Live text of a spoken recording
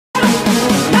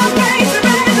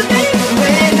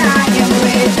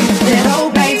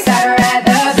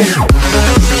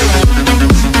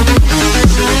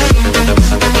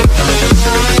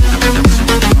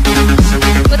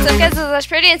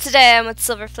today I'm with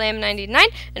Silverflame99,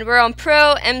 and we're on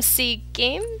Pro MC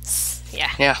Games. Yeah,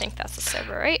 I think that's the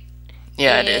server, right?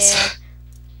 Yeah, it is.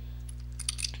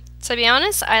 To be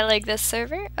honest, I like this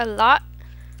server a lot.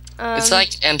 It's like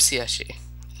MCSG,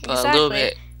 but exactly. a little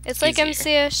bit It's like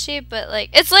easier. MCSG, but like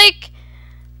it's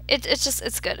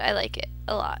good. I like it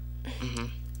a lot.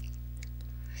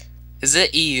 Is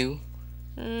it EU?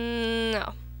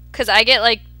 No, because I get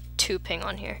like 2 ping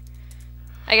on here.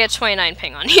 I get 29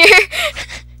 ping on here.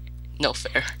 No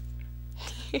fair.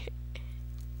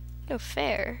 No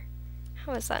fair?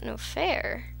 How is that no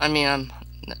fair? I mean,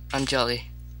 I'm jelly.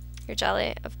 You're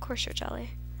jelly? Of course you're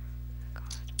jelly.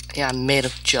 God. Yeah, I'm made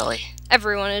of jelly.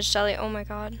 Everyone is jelly. Oh my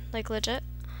god. Like legit.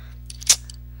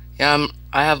 Yeah,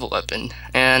 I have a weapon,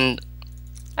 and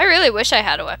I really wish I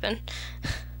had a weapon.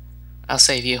 I'll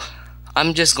save you.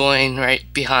 I'm just going right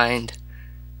behind.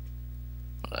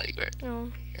 Like right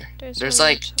here. There's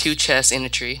like 2 chests in a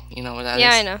tree. You know where that is?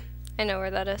 Yeah, I know. I know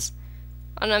where that is.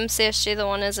 On MCSG, the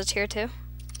one is a tier 2.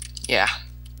 Yeah.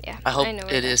 Yeah. I hope know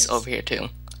it is over here too.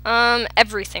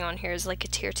 Everything on here is like a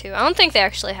tier 2. I don't think they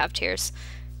actually have tiers.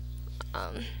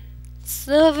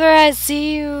 Silver, I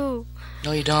see you.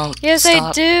 No, you don't. Yes, Stop.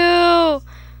 I do.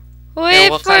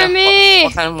 Wait for me.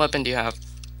 What kind of weapon do you have?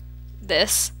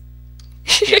 This.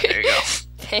 Yeah, there you go.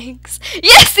 Thanks.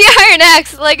 Yes, the Iron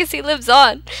Axe legacy lives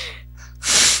on.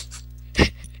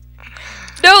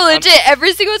 No, legit.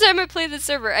 Every single time I play the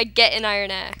server, I get an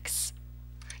Iron Axe.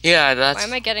 Yeah, that's. Why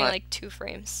am I getting like 2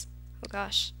 frames? Oh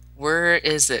gosh. Where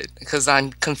is it? Because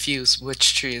I'm confused.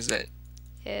 Which tree is it?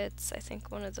 It's, I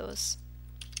think, one of those.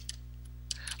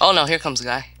 Oh no, here comes the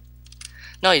guy.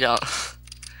 No, you don't.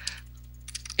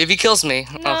 If he kills me,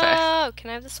 No, okay. can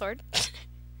I have the sword?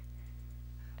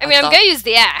 I mean, I'm gonna use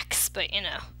the axe, but you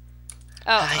know.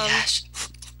 Oh, Hi, Ash.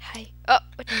 Hi. Oh,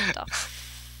 what the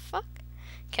fuck?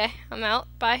 Okay, I'm out.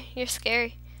 Bye. You're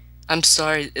scary. I'm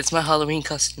sorry. It's my Halloween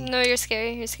costume. No, you're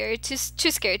scary. You're scary. Too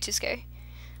scary. Too scary.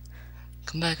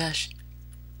 Come back, Ash.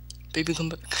 Baby, come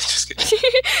back. Just kidding.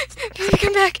 Baby,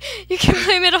 come back. You can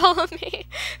blame it all on me.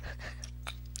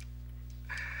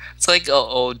 It's like an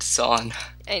old song.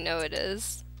 I know it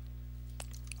is.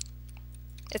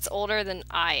 It's older than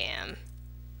I am.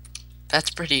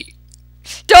 That's pretty.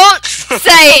 Don't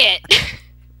say it!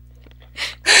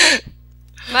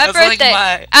 My birthday.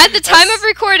 Like At the time of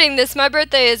recording this, my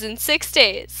birthday is in 6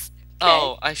 days. Okay.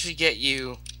 Oh, I should get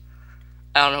you.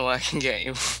 I don't know what I can get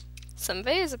you.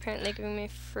 Somebody is apparently giving me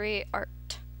free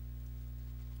art.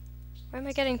 Why am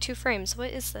I getting 2 frames? What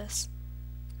is this?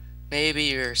 Maybe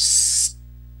you're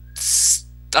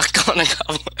stuck on a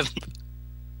goblin.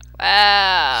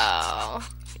 Wow.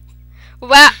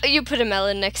 Wow, you put a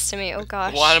melon next to me. Oh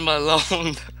gosh.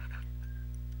 Watermelon.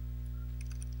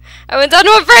 I went down to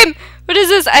 1 frame! What is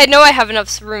this? I know I have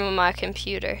enough room on my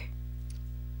computer.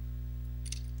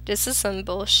 This is some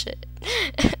bullshit.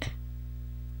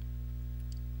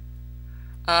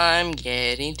 I'm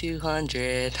getting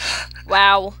 200.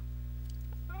 Wow.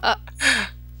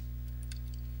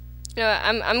 You know what,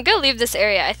 I'm gonna leave this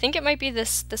area. I think it might be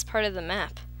this part of the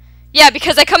map. Yeah,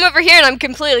 because I come over here and I'm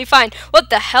completely fine. What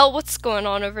the hell? What's going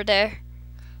on over there?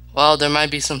 Well, there might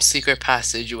be some secret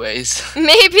passageways.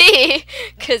 Maybe,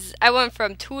 because I went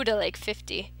from 2 to like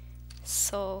 50.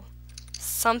 So,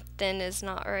 something is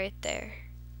not right there.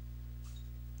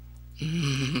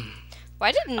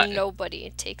 Why did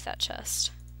nobody take that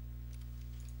chest?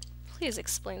 Please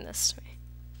explain this to me.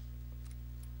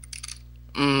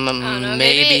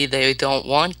 Maybe they don't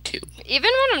want to. Even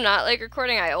when I'm not like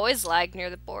recording, I always lag near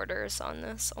the borders on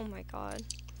this. Oh my god.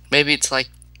 Maybe it's like.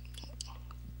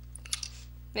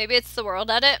 Maybe it's the world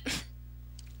edit.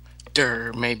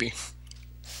 Maybe.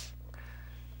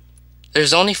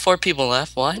 There's only 4 people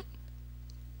left. What?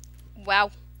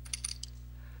 Wow.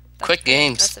 That's Quick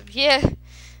games. Impressive. Yeah.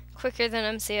 Quicker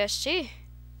than MCSG.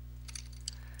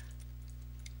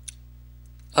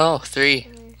 Oh, 3.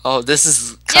 Oh, this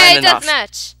is kind of not. Yeah,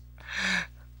 deathmatch.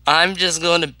 I'm just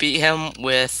going to beat him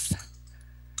with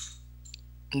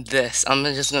this. I'm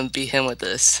just going to beat him with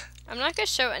this. I'm not going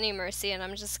to show any mercy, and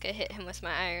I'm just going to hit him with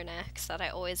my Iron Axe that I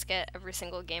always get every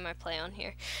single game I play on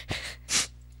here.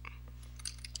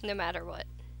 No matter what.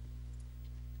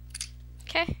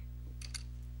 Okay.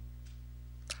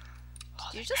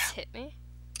 Did you just hit me?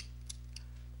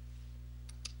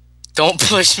 Don't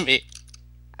push me.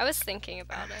 I was thinking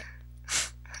about it.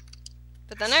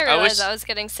 But then I realized I was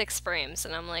getting 6 frames,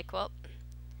 and I'm like, well.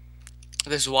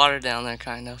 There's water down there,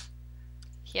 kind of.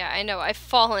 Yeah, I know. I've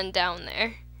fallen down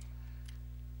there.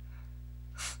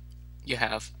 You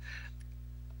have.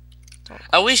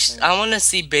 I want to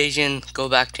see Beijing go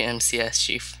back to MCS,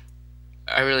 Chief.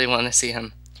 I really want to see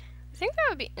him. I think that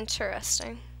would be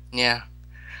interesting. Yeah.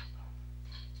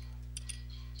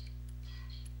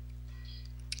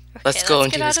 Okay, Let's go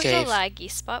into get his out cave. of the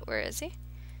laggy spot. Where is he?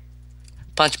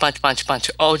 Punch, punch, punch, punch.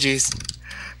 Oh, jeez.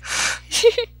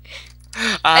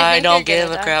 I I think don't you're give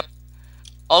gonna a die. crap.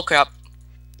 Oh, crap.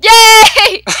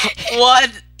 Yay! What?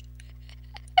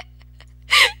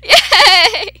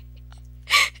 Yay!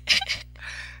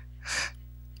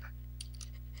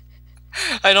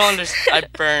 I don't understand. I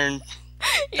burned.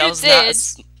 That was not a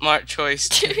smart choice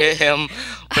to hit him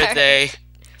with a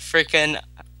freaking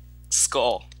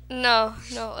skull. No,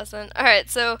 it wasn't. Alright,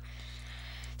 so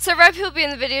Rep will be in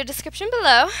the video description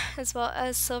below, as well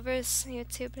as Silver's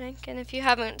YouTube link. And if you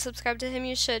haven't subscribed to him,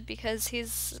 you should, because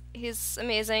he's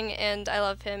amazing, and I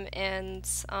love him, and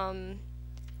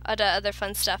other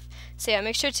fun stuff. So yeah,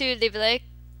 make sure to leave a like,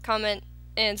 comment,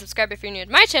 and subscribe if you're new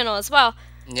to my channel as well.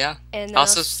 Yeah. And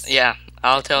also,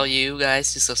 I'll tell you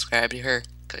guys to subscribe to her,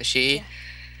 because she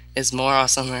is more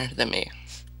awesomer than me.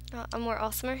 I'm more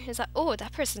awesomer? Is that? Oh,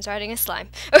 that person's riding a slime.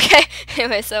 Okay.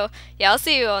 Anyway, so yeah, I'll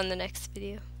see you on the next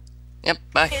video. Yep.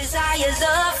 Bye.